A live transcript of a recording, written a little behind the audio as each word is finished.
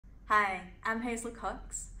Hi, I'm Hazel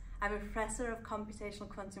Cox. I'm a Professor of Computational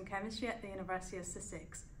Quantum Chemistry at the University of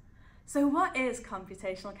Sussex. So what is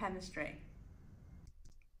computational chemistry?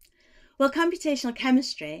 Well, computational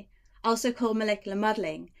chemistry, also called molecular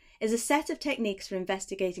modelling, is a set of techniques for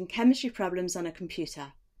investigating chemistry problems on a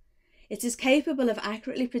computer. It is capable of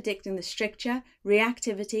accurately predicting the structure,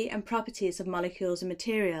 reactivity and properties of molecules and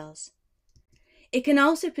materials. It can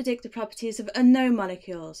also predict the properties of unknown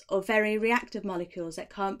molecules or very reactive molecules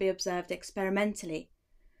that can't be observed experimentally.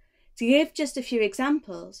 To give just a few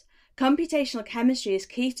examples, computational chemistry is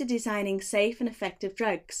key to designing safe and effective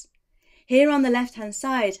drugs. Here on the left-hand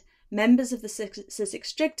side, members of the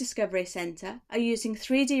Sussex Drug Discovery Centre are using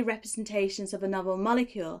 3D representations of a novel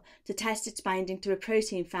molecule to test its binding to a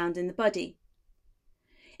protein found in the body.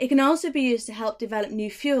 It can also be used to help develop new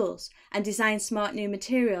fuels and design smart new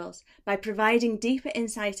materials by providing deeper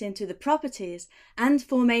insight into the properties and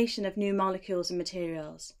formation of new molecules and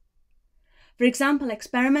materials. For example,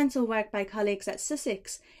 experimental work by colleagues at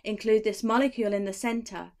Sussex include this molecule in the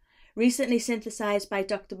centre, recently synthesised by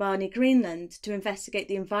Dr. Barney Greenland to investigate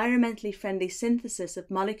the environmentally friendly synthesis of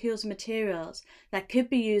molecules and materials that could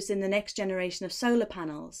be used in the next generation of solar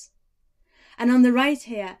panels. And on the right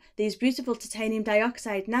here, these beautiful titanium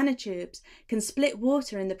dioxide nanotubes can split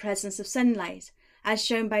water in the presence of sunlight, as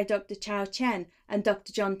shown by Dr. Chao Chen and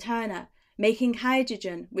Dr. John Turner, making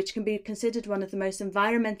hydrogen, which can be considered one of the most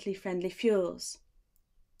environmentally friendly fuels.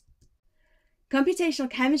 Computational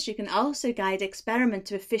chemistry can also guide experiment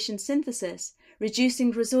to efficient synthesis,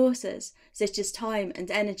 reducing resources such as time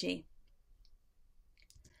and energy.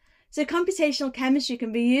 So computational chemistry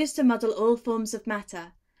can be used to model all forms of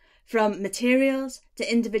matter, from materials to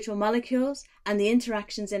individual molecules and the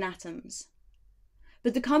interactions in atoms.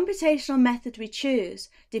 But the computational method we choose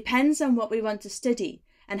depends on what we want to study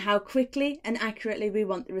and how quickly and accurately we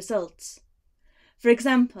want the results. For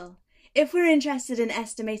example, if we're interested in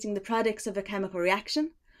estimating the products of a chemical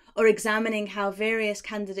reaction, or examining how various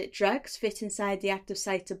candidate drugs fit inside the active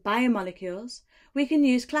sites of biomolecules, we can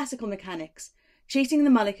use classical mechanics, treating the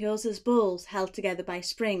molecules as balls held together by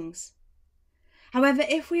springs. However,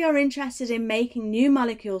 if we are interested in making new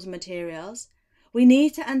molecules and materials, we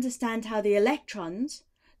need to understand how the electrons,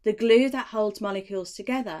 the glue that holds molecules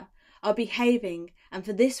together, are behaving, and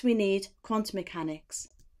for this we need quantum mechanics.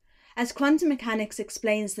 As quantum mechanics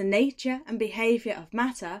explains the nature and behaviour of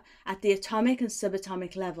matter at the atomic and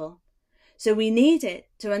subatomic level. So we need it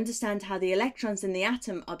to understand how the electrons in the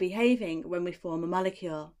atom are behaving when we form a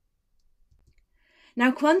molecule. Now,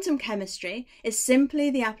 quantum chemistry is simply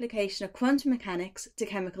the application of quantum mechanics to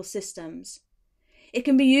chemical systems. It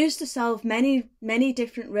can be used to solve many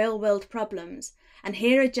different real-world problems, and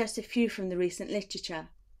here are just a few from the recent literature.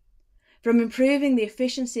 From improving the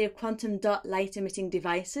efficiency of quantum dot light-emitting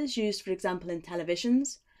devices used, for example, in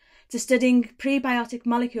televisions, to studying prebiotic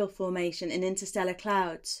molecule formation in interstellar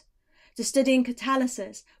clouds, to studying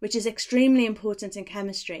catalysis, which is extremely important in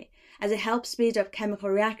chemistry, as it helps speed up chemical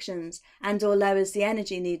reactions and/or lowers the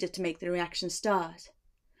energy needed to make the reaction start.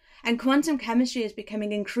 And quantum chemistry is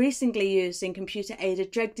becoming increasingly used in computer-aided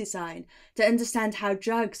drug design to understand how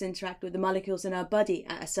drugs interact with the molecules in our body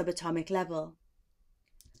at a subatomic level.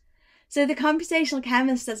 So the computational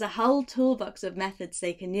chemist has a whole toolbox of methods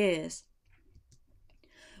they can use.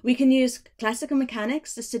 We can use classical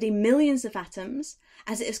mechanics to study millions of atoms,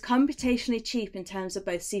 as it is computationally cheap in terms of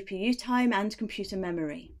both CPU time and computer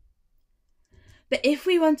memory. But if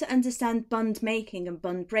we want to understand bond making and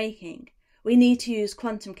bond breaking, we need to use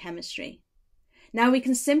quantum chemistry. Now we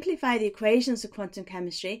can simplify the equations of quantum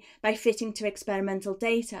chemistry by fitting to experimental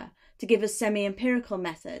data to give us semi-empirical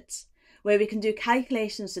methods, where we can do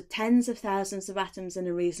calculations of tens of thousands of atoms in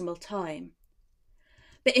a reasonable time.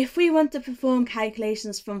 But if we want to perform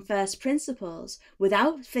calculations from first principles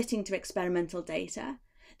without fitting to experimental data,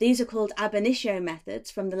 these are called ab initio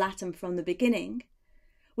methods, from the Latin from the beginning,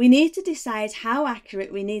 we need to decide how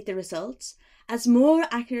accurate we need the results, as more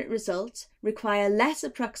accurate results require less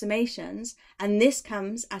approximations, and this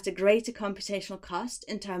comes at a greater computational cost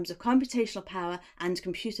in terms of computational power and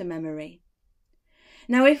computer memory.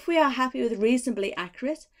 Now, if we are happy with reasonably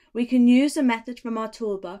accurate, we can use a method from our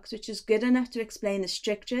toolbox which is good enough to explain the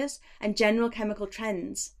structures and general chemical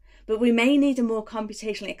trends, but we may need a more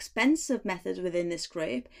computationally expensive method within this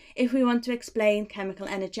group if we want to explain chemical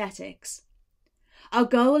energetics. Our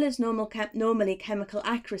goal is normally chemical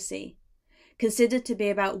accuracy, considered to be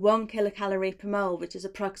about 1 kilocalorie per mole, which is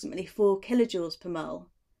approximately 4 kilojoules per mole.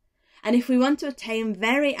 And if we want to obtain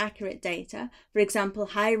very accurate data, for example,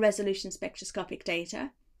 high-resolution spectroscopic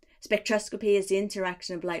data, spectroscopy is the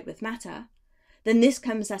interaction of light with matter, then this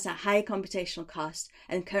comes at a high computational cost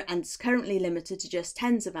and is currently limited to just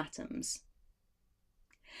tens of atoms.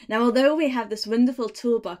 Now, although we have this wonderful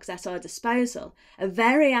toolbox at our disposal, a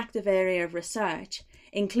very active area of research,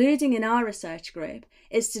 including in our research group,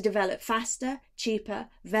 is to develop faster, cheaper,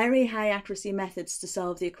 very high accuracy methods to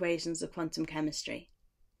solve the equations of quantum chemistry.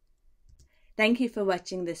 Thank you for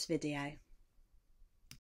watching this video.